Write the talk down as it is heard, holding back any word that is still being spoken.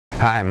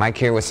Hi, Mike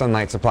here with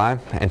Sunlight Supply,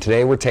 and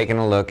today we're taking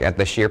a look at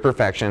the Shear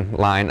Perfection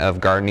line of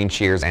gardening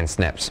shears and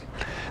snips.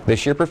 The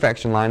Shear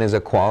Perfection line is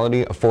a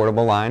quality,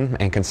 affordable line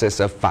and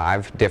consists of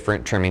 5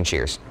 different trimming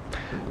shears.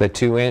 The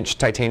 2-inch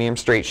titanium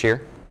straight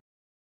shear,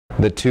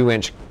 the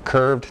 2-inch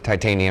curved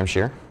titanium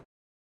shear,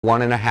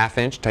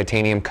 1.5-inch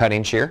titanium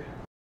cutting shear,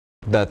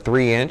 the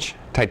 3-inch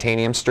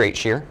titanium straight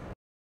shear,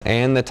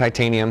 and the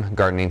titanium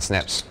gardening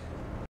snips.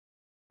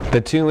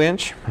 The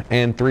 2-inch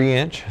and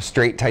 3-inch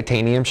straight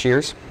titanium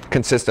shears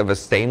consist of a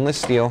stainless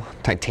steel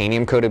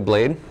titanium coated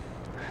blade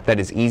that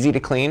is easy to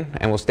clean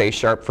and will stay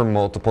sharp for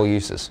multiple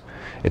uses.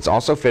 It's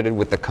also fitted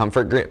with the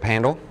comfort grip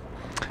handle,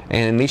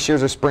 and these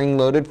shears are spring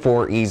loaded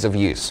for ease of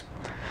use.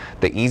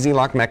 The easy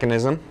lock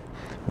mechanism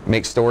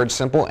makes storage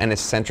simple and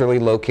is centrally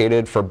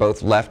located for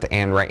both left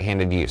and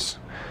right-handed use.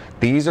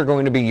 These are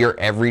going to be your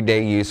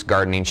everyday use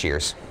gardening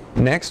shears.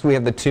 Next, we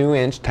have the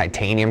 2-inch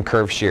titanium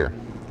curved shear.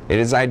 It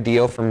is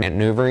ideal for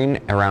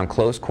maneuvering around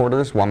close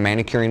quarters while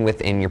manicuring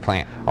within your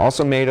plant.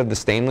 Also made of the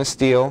stainless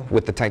steel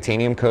with the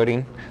titanium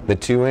coating, the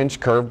 2-inch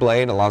curved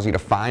blade allows you to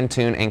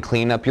fine-tune and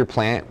clean up your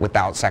plant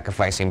without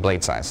sacrificing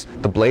blade size.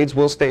 The blades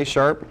will stay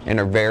sharp and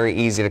are very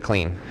easy to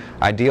clean.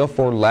 Ideal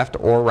for left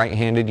or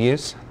right-handed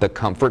use, the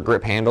comfort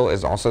grip handle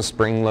is also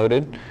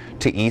spring-loaded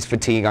to ease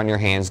fatigue on your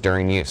hands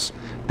during use.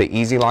 The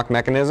easy lock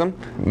mechanism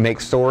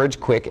makes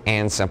storage quick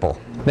and simple.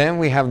 Then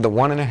we have the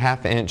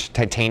 1.5-inch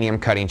titanium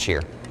cutting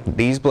shear.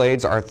 These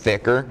blades are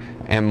thicker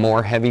and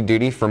more heavy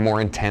duty for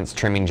more intense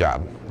trimming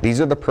job.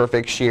 These are the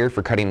perfect shear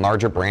for cutting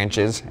larger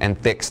branches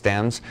and thick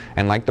stems,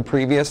 and like the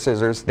previous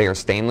scissors, they are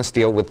stainless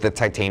steel with the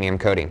titanium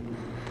coating.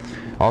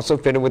 Also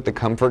fitted with the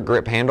comfort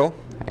grip handle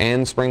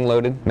and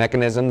spring-loaded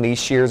mechanism, these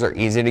shears are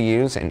easy to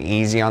use and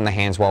easy on the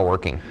hands while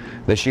working.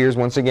 The shears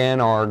once again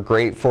are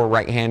great for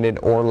right-handed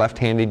or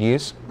left-handed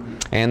use,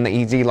 and the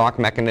easy lock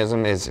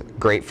mechanism is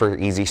great for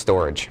easy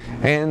storage.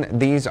 And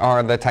these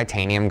are the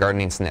titanium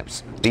gardening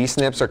snips. These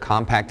snips are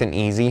compact and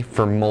easy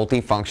for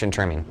multi-function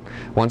trimming.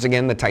 Once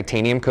again, the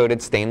titanium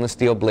coated stainless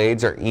steel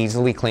blades are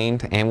easily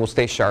cleaned and will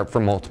stay sharp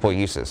for multiple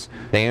uses.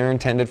 They are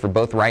intended for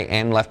both right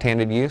and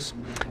left-handed use,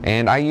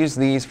 and I use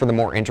these for the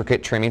more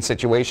intricate trimming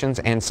situations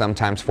and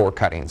sometimes for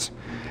cuttings.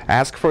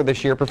 Ask for the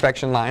Shear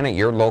Perfection line at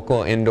your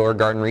local indoor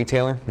garden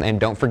retailer, and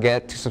don't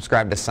forget to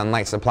subscribe to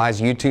Sunlight Supply's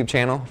YouTube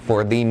channel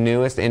for the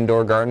newest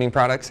indoor gardening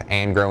products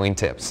and growing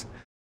tips.